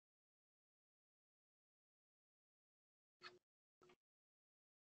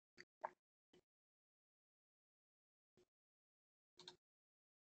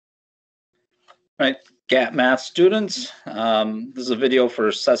All right, GAP Math students, this is a video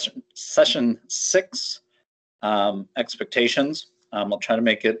for session 6, expectations. I'll try to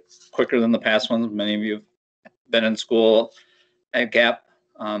make it quicker than the past ones. Many of you have been in school at GAP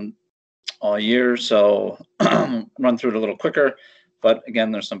all year, so run through it a little quicker. But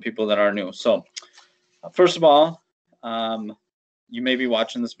again, there's some people that are new. So first of all, you may be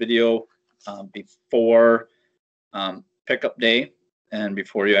watching this video before pickup day and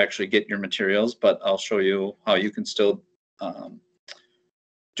before you actually get your materials, but I'll show you how you can still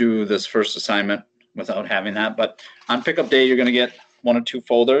do this first assignment without having that. But on pickup day, you're going to get 1 or 2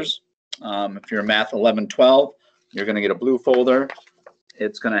 folders. If you're Math 11, 12, you're going to get a blue folder.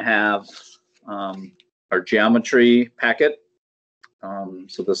 It's going to have our geometry packet.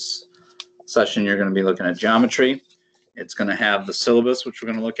 So this session, you're going to be looking at geometry. It's going to have the syllabus, which we're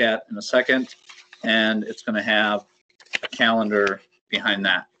going to look at in a second, and it's going to have a calendar behind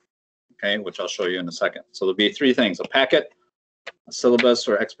that, okay, which I'll show you in a second. So there'll be 3 things: a packet, a syllabus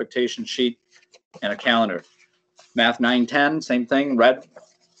or expectation sheet, and a calendar. Math 9, 10, same thing, red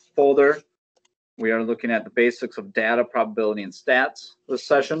folder. We are looking at the basics of data, probability, and stats this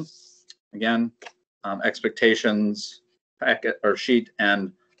session. Again, expectations, packet or sheet,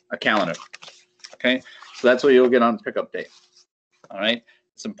 and a calendar. Okay, so that's what you'll get on pickup day. All right,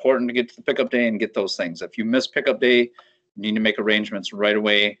 it's important to get to the pickup day and get those things. If you miss pickup day, you need to make arrangements right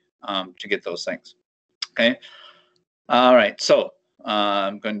away to get those things. Okay, all right, so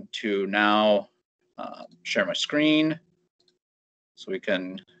I'm going to now share my screen so we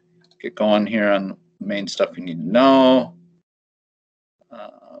can get going here on the main stuff you need to know.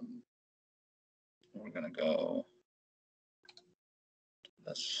 We're going to go to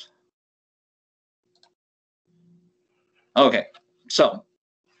this. Okay, so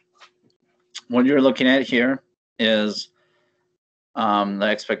what you're looking at here is the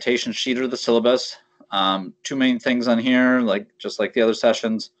expectation sheet or the syllabus. 2 main things on here, just like the other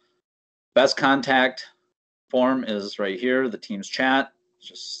sessions. Best contact form is right here, the Teams chat.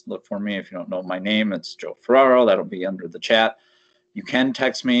 Just look for me if you don't know my name. It's Joe Ferraro. That'll be under the chat. You can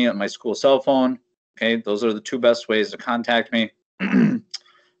text me on my school cell phone. Okay, those are the 2 best ways to contact me.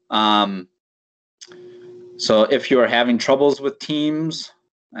 So if you are having troubles with Teams,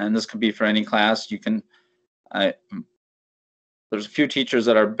 and this could be for any class, you can. There's a few teachers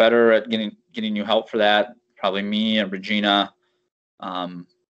that are better at getting you help for that. Probably me and Regina.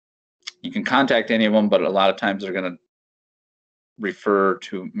 You can contact any of them, but a lot of times they're going to refer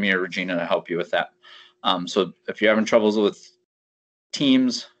to me or Regina to help you with that. So if you're having troubles with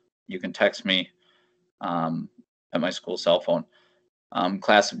Teams, you can text me at my school cell phone.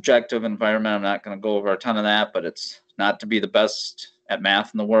 Class objective environment, I'm not going to go over a ton of that, but it's not to be the best at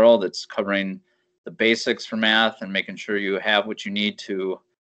math in the world. It's covering the basics for math and making sure you have what you need to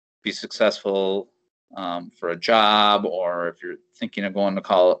be successful for a job, or if you're thinking of going to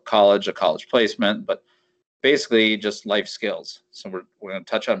college, a college placement, but basically just life skills. So we're going to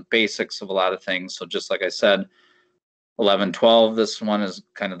touch on basics of a lot of things. So just like I said, 11, 12, this one is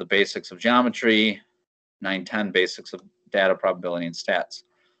kind of the basics of geometry. 9, 10, basics of data, probability, and stats.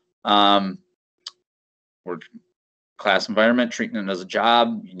 We're class environment, treating it as a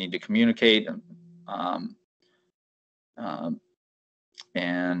job. You need to communicate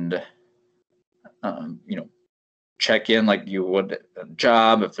and check in like you would a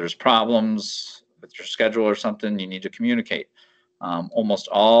job. If there's problems with your schedule or something, you need to communicate. Almost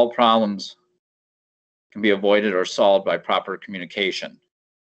all problems can be avoided or solved by proper communication.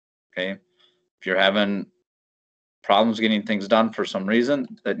 Okay, if you're having problems getting things done for some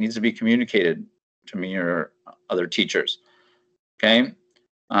reason, that needs to be communicated to me or other teachers. Okay,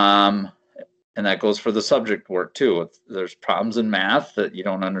 and that goes for the subject work too. If there's problems in math that you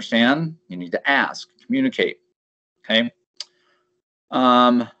don't understand, you need to ask, communicate. Okay.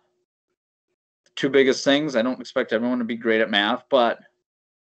 The 2 biggest things, I don't expect everyone to be great at math, but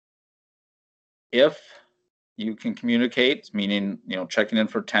if you can communicate, meaning, checking in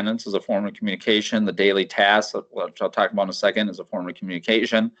for attendance is a form of communication. The daily tasks, which I'll talk about in a second, is a form of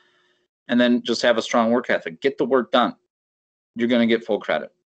communication. And then just have a strong work ethic. Get the work done. You're going to get full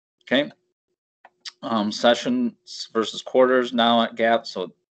credit. Okay. Sessions versus quarters now at GAP.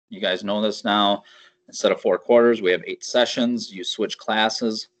 So you guys know this now. Instead of 4 quarters, we have 8 sessions. You switch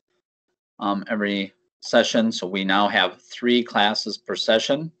classes every session. So we now have 3 classes per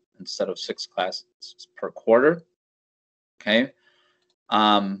session instead of 6 classes per quarter. Okay.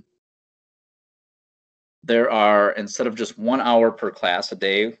 There are, instead of just 1 hour per class a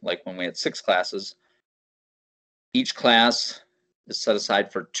day, like when we had 6 classes, each class is set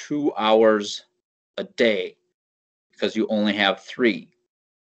aside for 2 hours a day because you only have 3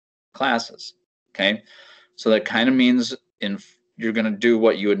 classes. Okay, so that kind of means you're going to do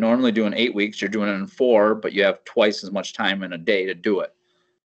what you would normally do in 8 weeks. You're doing it in 4, but you have twice as much time in a day to do it.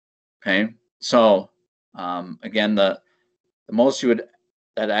 Okay, so again, the most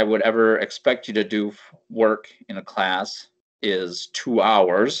that I would ever expect you to do work in a class is 2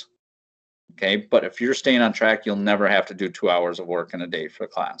 hours. Okay, but if you're staying on track, you'll never have to do 2 hours of work in a day for a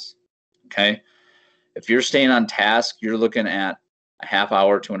class. Okay, if you're staying on task, you're looking at a half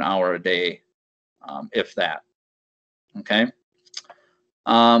hour to an hour a day, if that. Okay.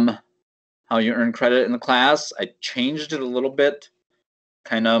 How you earn credit in the class, I changed it a little bit,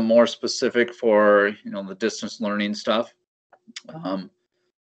 kind of more specific for the distance learning stuff.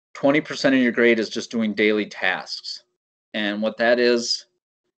 20% of your grade is just doing daily tasks, and what that is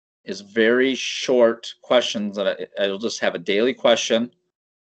very short questions that I'll just have a daily question.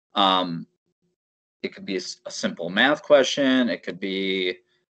 It could be a simple math question. It could be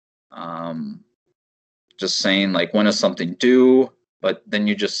just saying like, when is something due? But then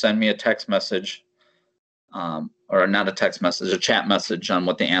you just send me a text message, or not a text message, a chat message on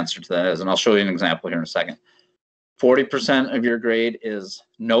what the answer to that is. And I'll show you an example here in a second. 40% of your grade is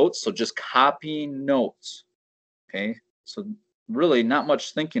notes, so just copying notes. Okay, so really not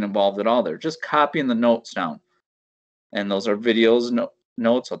much thinking involved at all there, just copying the notes down. And those are videos,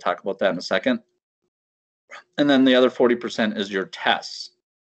 notes. I'll talk about that in a second. And then the other 40% is your tests.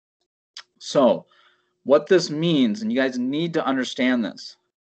 So what this means, and you guys need to understand this,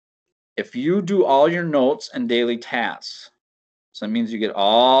 if you do all your notes and daily tasks, so that means you get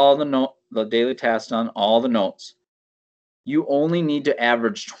all the daily tasks done, all the notes, you only need to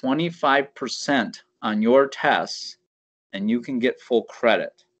average 25% on your tests, and you can get full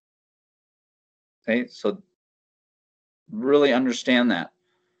credit. Okay, so really understand that.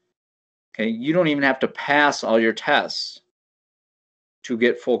 Okay, you don't even have to pass all your tests to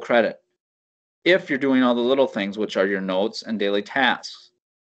get full credit if you're doing all the little things, which are your notes and daily tasks.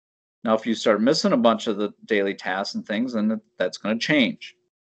 Now, if you start missing a bunch of the daily tasks and things, then that's going to change.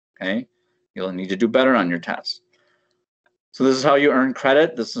 Okay, you'll need to do better on your tests. So this is how you earn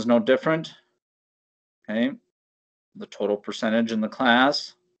credit. This is no different. Okay, the total percentage in the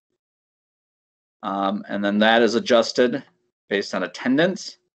class. And then that is adjusted based on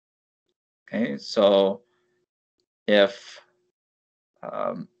attendance. Okay, so if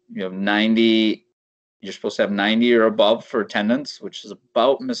you have 90, you're supposed to have 90 or above for attendance, which is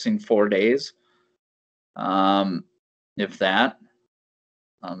about missing 4 days. If that,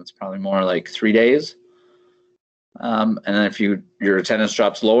 it's probably more like 3 days. And then if your attendance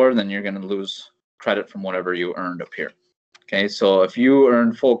drops lower, then you're going to lose credit from whatever you earned up here. Okay, so if you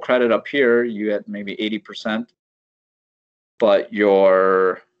earn full credit up here, you get maybe 80%, but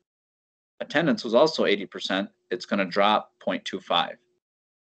your attendance was also 80%, it's going to drop 0.25.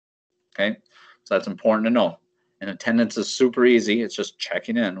 Okay, so that's important to know. And attendance is super easy. It's just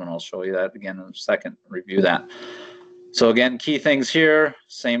checking in, and I'll show you that again in a second, review that. So again, key things here,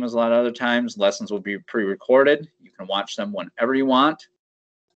 same as a lot of other times, lessons will be pre-recorded. You can watch them whenever you want,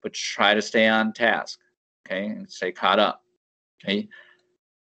 but try to stay on task, okay, and stay caught up, okay?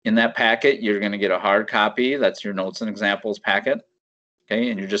 In that packet, you're going to get a hard copy. That's your notes and examples packet, okay?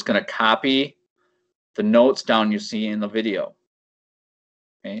 And you're just going to copy the notes down you see in the video,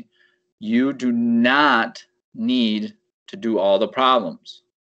 okay? You do not need to do all the problems,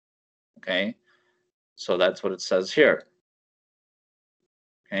 okay? So that's what it says here,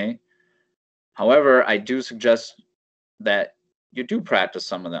 okay? However, I do suggest that you do practice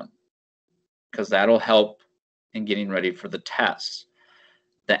some of them because that'll help in getting ready for the tests.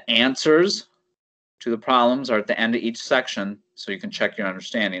 The answers to the problems are at the end of each section, so you can check your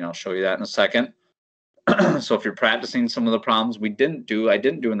understanding. I'll show you that in a second. So if you're practicing some of the problems I didn't do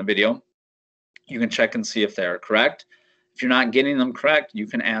in the video, you can check and see if they are correct. If you're not getting them correct, you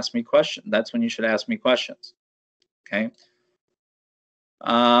can ask me questions. That's when you should ask me questions, okay?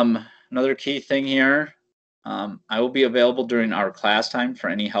 Another key thing here, I will be available during our class time for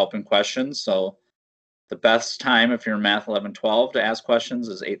any help and questions. So the best time if you're in Math 11-12 to ask questions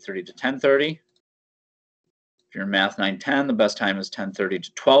is 8:30 to 10:30. If you're in Math 9-10, the best time is 10:30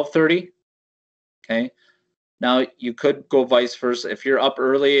 to 12:30. Okay. Now you could go vice versa. If you're up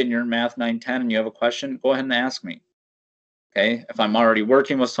early and you're in Math 9-10 and you have a question, go ahead and ask me. Okay. If I'm already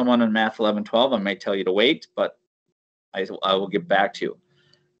working with someone in Math 11-12, I may tell you to wait, but I will get back to you.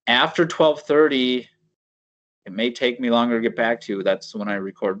 After 12:30, it may take me longer to get back to you. That's when I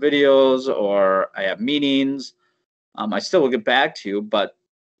record videos or I have meetings. I still will get back to you, but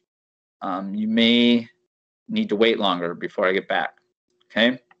you may need to wait longer before I get back.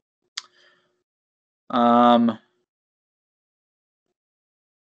 Okay.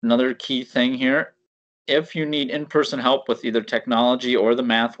 another key thing here, if you need in-person help with either technology or the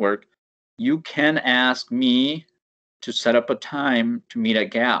math work, you can ask me to set up a time to meet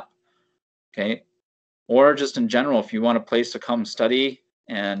at Gap, okay? Or just in general, if you want a place to come study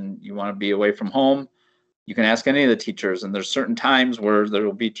and you want to be away from home, you can ask any of the teachers. And there's certain times where there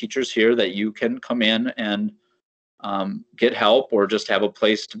will be teachers here that you can come in and get help or just have a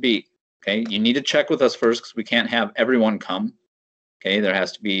place to be, okay? You need to check with us first because we can't have everyone come, okay? There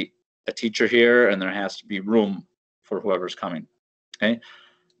has to be a teacher here and there has to be room for whoever's coming, okay?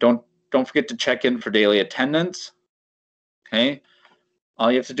 Don't forget to check in for daily attendance, okay?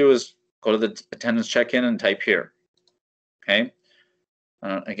 All you have to do is go to the attendance check-in and type here, okay?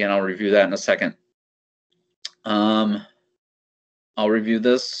 Again, I'll review that in a second. I'll review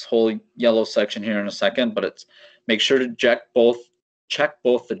this whole yellow section here in a second, but it's make sure to check both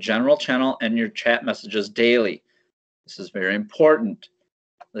the general channel and your chat messages daily. This is very important.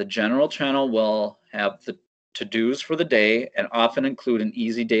 The general channel will have the to-dos for the day and often include an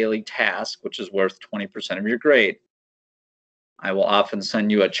easy daily task, which is worth 20% of your grade. I will often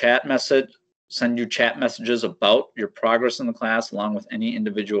send you chat messages about your progress in the class along with any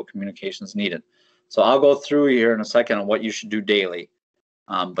individual communications needed. So I'll go through here in a second on what you should do daily,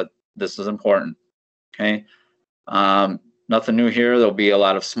 but this is important, okay? Nothing new here. There'll be a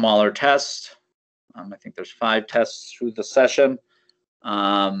lot of smaller tests. I think there's 5 tests through the session.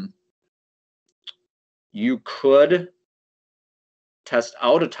 You could test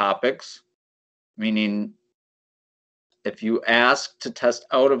out of topics, meaning if you ask to test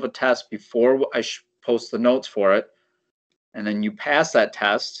out of a test before I post the notes for it, and then you pass that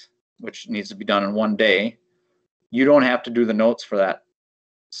test, which needs to be done in 1 day, you don't have to do the notes for that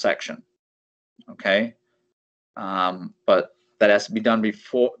section, okay? But that has to be done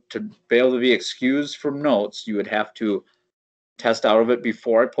before. To be able to be excused from notes, you would have to test out of it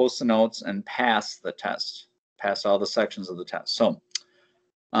before I post the notes and pass the test, pass all the sections of the test. So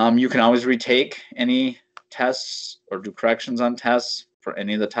you can always retake any tests or do corrections on tests for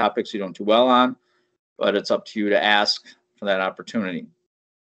any of the topics you don't do well on, but it's up to you to ask for that opportunity,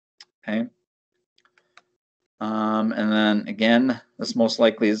 okay? And then again, this most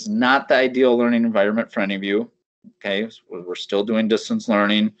likely is not the ideal learning environment for any of you, okay? So we're still doing distance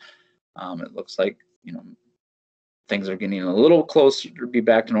learning. It looks like, you know, things are getting a little closer to be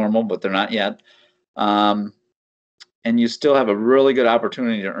back to normal, but they're not yet. And you still have a really good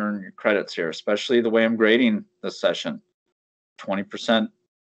opportunity to earn your credits here, especially the way I'm grading this session. 20%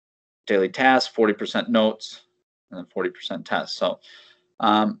 daily tasks, 40% notes, and then 40% tests. So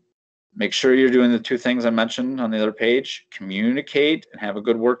make sure you're doing the 2 things I mentioned on the other page. Communicate and have a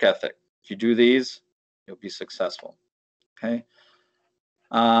good work ethic. If you do these, you'll be successful, okay?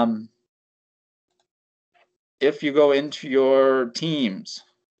 If you go into your teams,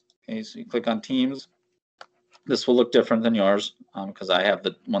 okay, so you click on teams, this will look different than yours because I have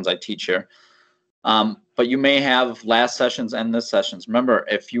the ones I teach here. But you may have last sessions and this sessions. Remember,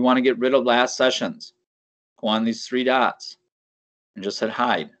 if you want to get rid of last sessions, go on these 3 dots and just hit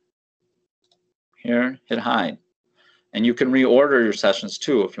hide. Here, hit hide. And you can reorder your sessions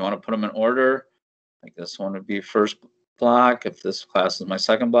too. If you want to put them in order, like this one would be first block. If this class is my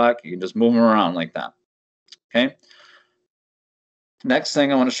second block, you can just move them around like that, okay? Next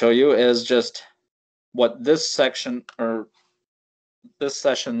thing I want to show you is just what this section or this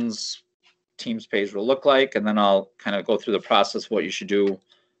session's Teams page will look like, and then I'll kind of go through the process of what you should do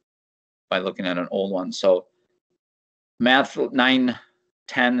by looking at an old one. So Math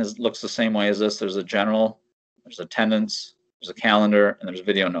 910 looks the same way as this. There's a general, there's attendance, there's a calendar, and there's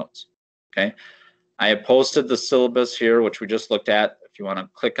video notes, okay? I have posted the syllabus here, which we just looked at. If you want to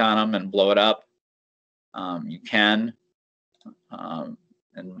click on them and blow it up, you can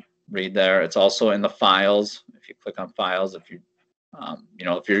and read there. It's also in the files. If you click on files, if you you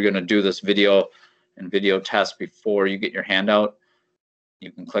know, if you're going to do this video and video test before you get your handout,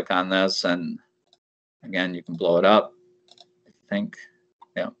 you can click on this, and again, you can blow it up. I think,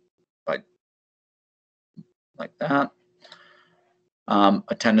 yeah, like that.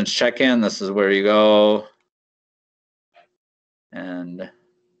 Attendance check-in. This is where you go, and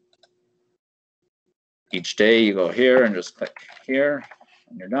each day you go here and just click here,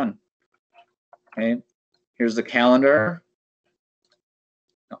 and you're done. Okay. Here's the calendar.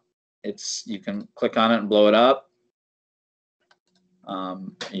 You can click on it and blow it up.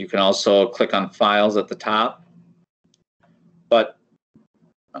 You can also click on files at the top, but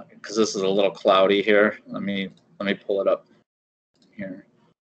because this is a little cloudy here, let me pull it up here.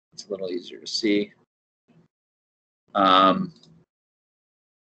 It's a little easier to see. What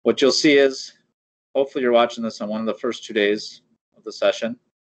you'll see is, hopefully you're watching this on one of the first 2 days of the session.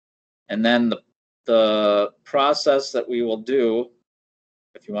 And then the process that we will do,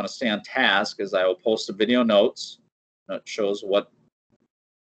 if you want to stay on task, is I will post the video notes. It shows what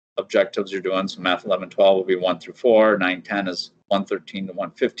objectives you're doing. So Math 11, 12 will be 1 through 4. 9, 10 is 113 to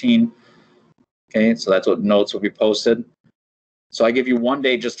 115. Okay, so that's what notes will be posted. So I give you 1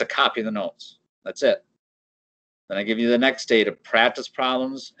 day just to copy the notes. That's it. Then I give you the next day to practice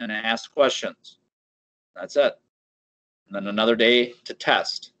problems and ask questions. That's it. And then another day to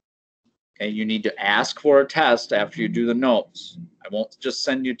test. Okay, you need to ask for a test after you do the notes. I won't just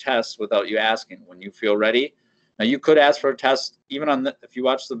send you tests without you asking. When you feel ready, now you could ask for a test even on if you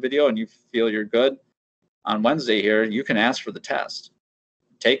watch the video and you feel you're good on Wednesday here, you can ask for the test.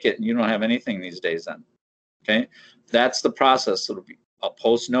 Take it, and you don't have anything these days then. Okay, that's the process. So I'll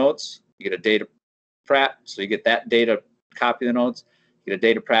post notes. You get a day to prep, so you get that day to copy the notes. You get a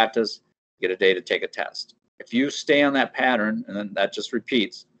day to practice. You get a day to take a test. If you stay on that pattern and then that just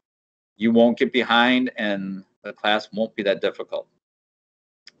repeats, you won't get behind and the class won't be that difficult.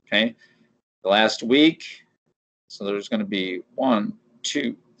 Okay, the last week, so there's going to be 1,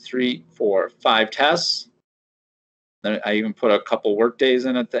 2, 3, 4, 5 tests. Then I even put a couple work days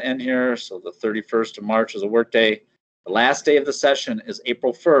in at the end here. So the 31st of March is a work day. The last day of the session is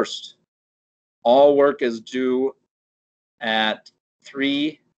April 1st. All work is due at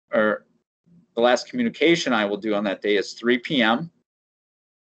 3, or the last communication I will do on that day is 3 p.m.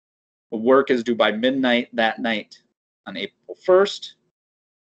 The work is due by midnight that night on April 1st.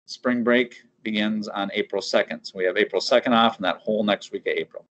 Spring break begins on April 2nd. So we have April 2nd off and that whole next week of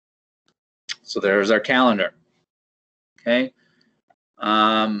April. So there's our calendar. Okay.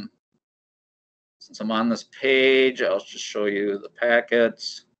 Since I'm on this page, I'll just show you the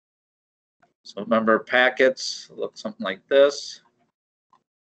packets. So remember, packets look something like this.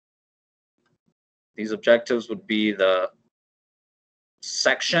 These objectives would be the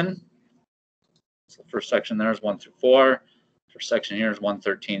section. So the first section there is 1 through 4. First section here is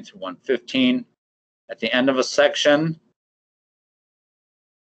 113 through 115. At the end of a section,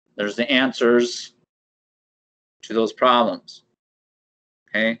 there's the answers to those problems.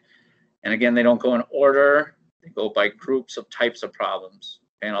 Okay, and again, they don't go in order. They go by groups of types of problems.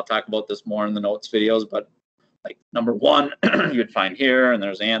 Okay? And I'll talk about this more in the notes videos, but like number 1, you'd find here, and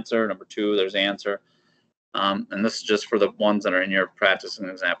there's answer. Number 2, there's answer. And this is just for the ones that are in your practice and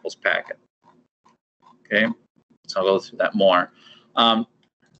examples packet. Okay, so I'll go through that more. The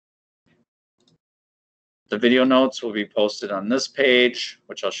video notes will be posted on this page,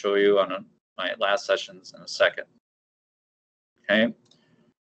 which I'll show you on my last sessions in a second. Okay,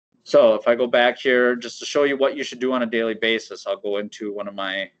 so if I go back here, just to show you what you should do on a daily basis, I'll go into one of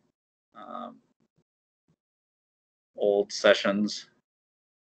my old sessions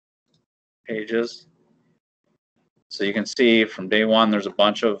pages. So you can see from day 1, there's a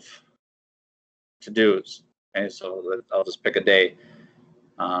bunch of to-dos. Okay, so I'll just pick a day.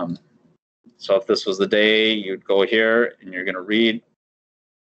 So if this was the day, you'd go here and you're going to read.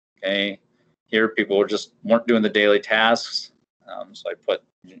 Okay, here people weren't doing the daily tasks, so I put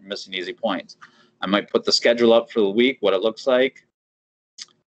missing easy points. I might put the schedule up for the week, what it looks like,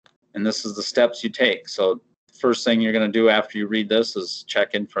 and this is the steps you take. So the first thing you're going to do after you read this is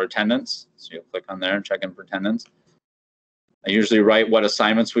check in for attendance. So you'll click on there and check in for attendance. I usually write what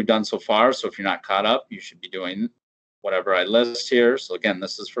assignments we've done so far, so if you're not caught up, you should be doing whatever I list here. So again,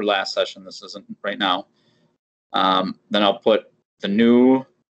 this is for last session. This isn't right now. Then I'll put the new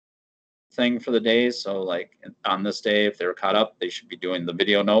thing for the day. So like on this day, if they're caught up, they should be doing the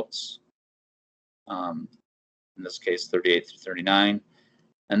video notes. In this case, 38 through 39.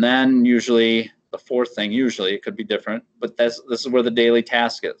 And then usually the fourth thing, usually it could be different, but this is where the daily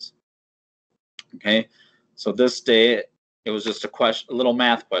task is. Okay, so this day, it was just a little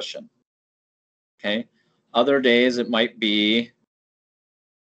math question. Okay. Other days it might be,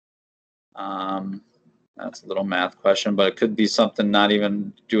 that's a little math question, but it could be something not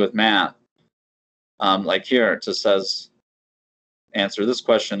even to do with math. Like here, it just says, answer this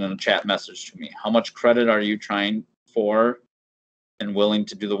question in a chat message to me. How much credit are you trying for and willing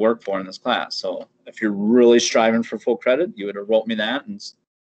to do the work for in this class? So if you're really striving for full credit, you would have wrote me that and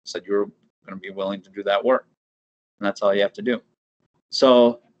said you were going to be willing to do that work. And that's all you have to do.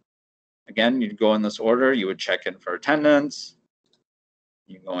 So again, you'd go in this order. You would check in for attendance.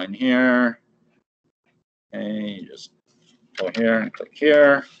 You go in here. Okay, you just go here and click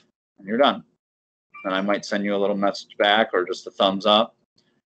here, and you're done. And I might send you a little message back or just a thumbs up.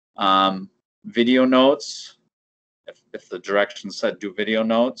 Video notes. If the directions said do video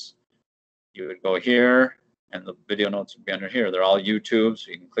notes, you would go here, and the video notes would be under here. They're all YouTube, so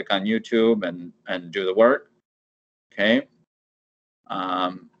you can click on YouTube and do the work. Okay.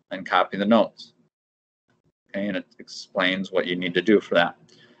 and copy the notes. Okay, and it explains what you need to do for that.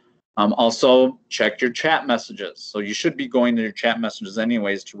 Also, check your chat messages. So you should be going to your chat messages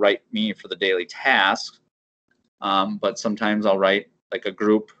anyways to write me for the daily task. But sometimes I'll write like a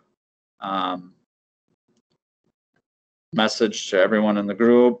group message to everyone in the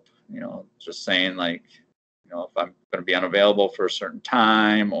group, just saying like, if I'm going to be unavailable for a certain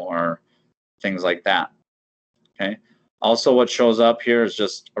time or things like that. Okay. Also, what shows up here is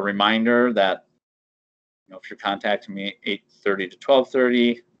just a reminder that, if you're contacting me 8:30 to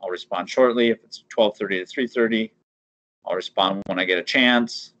 12:30, I'll respond shortly. If it's 12:30 to 3:30, I'll respond when I get a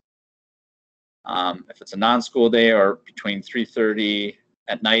chance. If it's a non-school day or between 3:30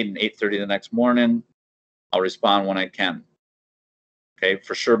 at night and 8:30 the next morning, I'll respond when I can. Okay,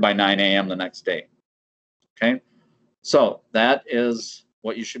 for sure by 9 a.m. the next day. Okay, so that is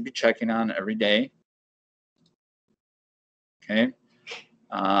what you should be checking on every day. Okay,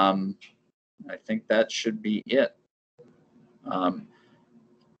 I think that should be it.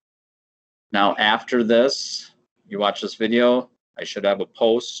 Now, after this, you watch this video, I should have a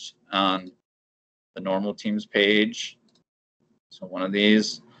post on the normal teams page. So one of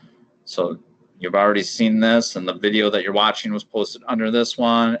these. So you've already seen this, and the video that you're watching was posted under this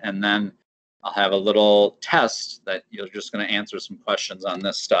one. And then I'll have a little test that you're just going to answer some questions on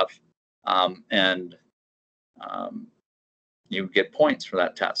this stuff. You get points for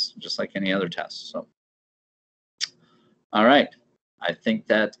that test, just like any other test. So, all right, I think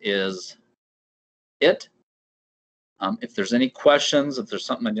that is it. If there's any questions, if there's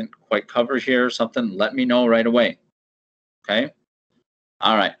something I didn't quite cover here, something, let me know right away. Okay.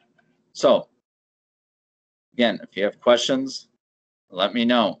 All right. So again, if you have questions, let me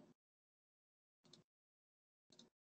know.